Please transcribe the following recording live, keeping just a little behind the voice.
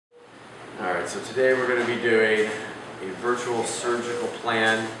Alright, so today we're going to be doing a virtual surgical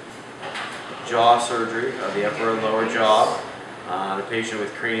plan jaw surgery of the upper and lower jaw on a patient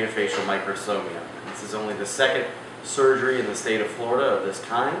with craniofacial microsomia. This is only the second surgery in the state of Florida of this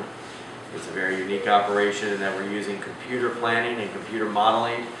kind. It's a very unique operation in that we're using computer planning and computer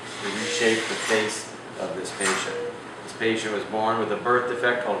modeling to reshape the face of this patient. This patient was born with a birth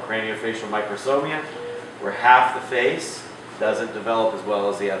defect called craniofacial microsomia, where half the face doesn't develop as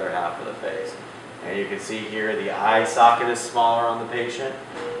well as the other half of the face. And you can see here the eye socket is smaller on the patient,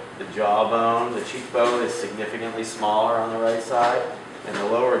 the jawbone, the cheekbone is significantly smaller on the right side, and the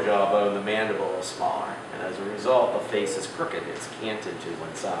lower jawbone, the mandible, is smaller. And as a result, the face is crooked, it's canted to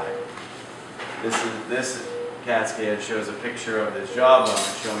one side. This CAT scan shows a picture of his jawbone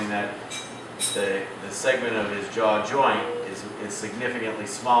showing that the segment of his jaw joint is significantly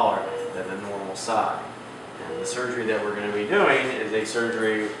smaller than the normal side. And the surgery that we're going to be doing is a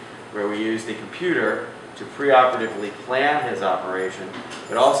surgery where we use the computer to preoperatively plan his operation,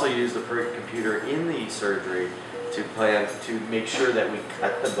 but also use the computer in the surgery to make sure that we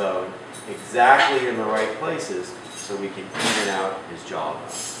cut the bone exactly in the right places so we can even out his jawbone.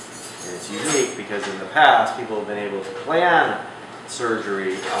 And it's unique because in the past people have been able to plan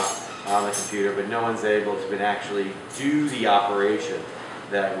surgery on the computer, but no one's able to actually do the operation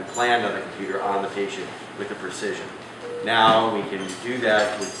that we planned on the computer on the patient with the precision. Now we can do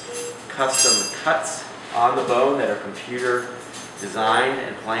that with custom cuts on the bone that are computer designed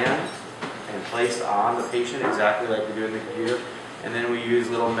and planned and placed on the patient exactly like we do in the computer. And then we use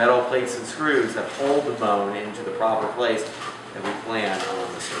little metal plates and screws that hold the bone into the proper place that we plan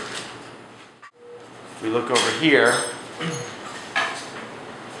on the surgery. If we look over here,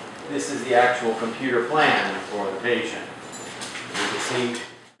 this is the actual computer plan for the patient. You can see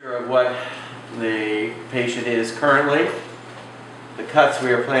of what the patient is currently, the cuts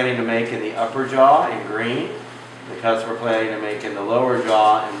we are planning to make in the upper jaw in green, the cuts we're planning to make in the lower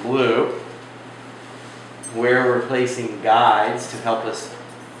jaw in blue, where we're placing guides to help us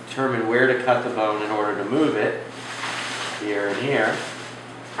determine where to cut the bone in order to move it, here and here,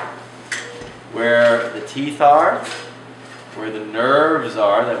 where the teeth are, where the nerves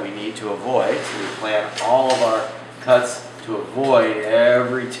are that we need to avoid. So we plan all of our cuts to avoid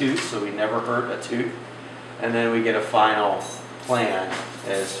every tooth so we never hurt a tooth. And then we get a final plan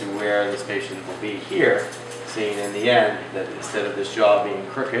as to where this patient will be here, seeing in the end that instead of this jaw being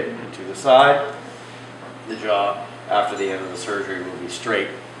crooked and to the side, the jaw after the end of the surgery will be straight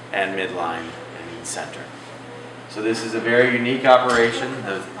and midline and in center. So this is a very unique operation.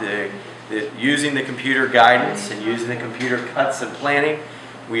 Using the computer guidance and using the computer cuts and planning,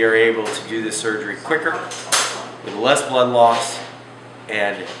 we are able to do this surgery quicker, with less blood loss,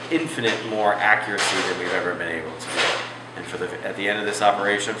 and infinite more accuracy than we've ever been able to do. And at the end of this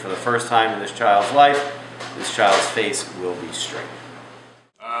operation, for the first time in this child's life, this child's face will be straight.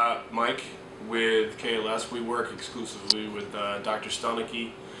 Mike with KLS, we work exclusively with Dr.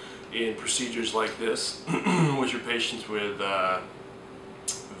 Stelnicki in procedures like this, with your patients with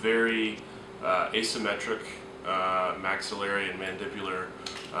very asymmetric maxillary and mandibular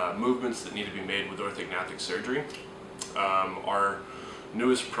movements that need to be made with orthognathic surgery. Our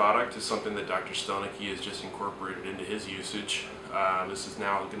newest product is something that Dr. Stelnicki has just incorporated into his usage. This is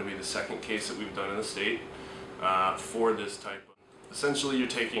now going to be the second case that we've done in the state for this type. Essentially, you're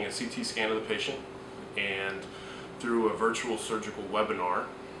taking a CT scan of the patient, and through a virtual surgical webinar,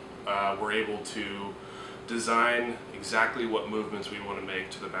 we're able to design exactly what movements we want to make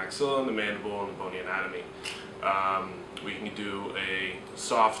to the maxilla and the mandible and the bony anatomy. We can do a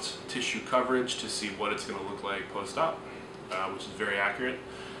soft tissue coverage to see what it's going to look like post-op, which is very accurate.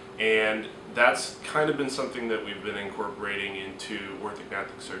 And that's kind of been something that we've been incorporating into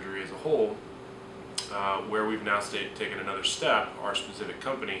orthognathic surgery as a whole, where we've now taken another step, our specific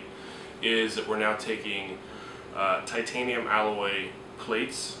company, is that we're now taking titanium alloy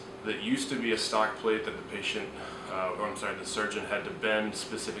plates that used to be a stock plate that the surgeon had to bend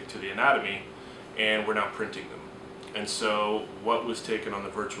specific to the anatomy, and we're now printing them. And so what was taken on the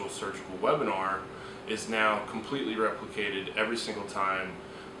virtual surgical webinar is now completely replicated every single time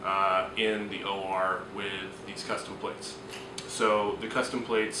in the OR with these custom plates. So the custom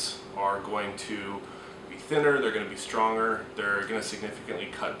plates are going to be thinner, they're going to be stronger, they're going to significantly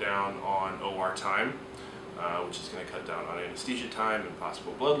cut down on OR time, which is going to cut down on anesthesia time and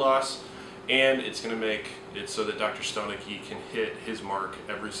possible blood loss, and it's going to make it so that Dr. Stelnicki can hit his mark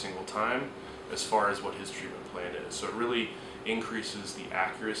every single time as far as what his treatment plan is. So it really increases the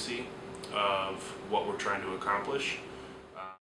accuracy of what we're trying to accomplish.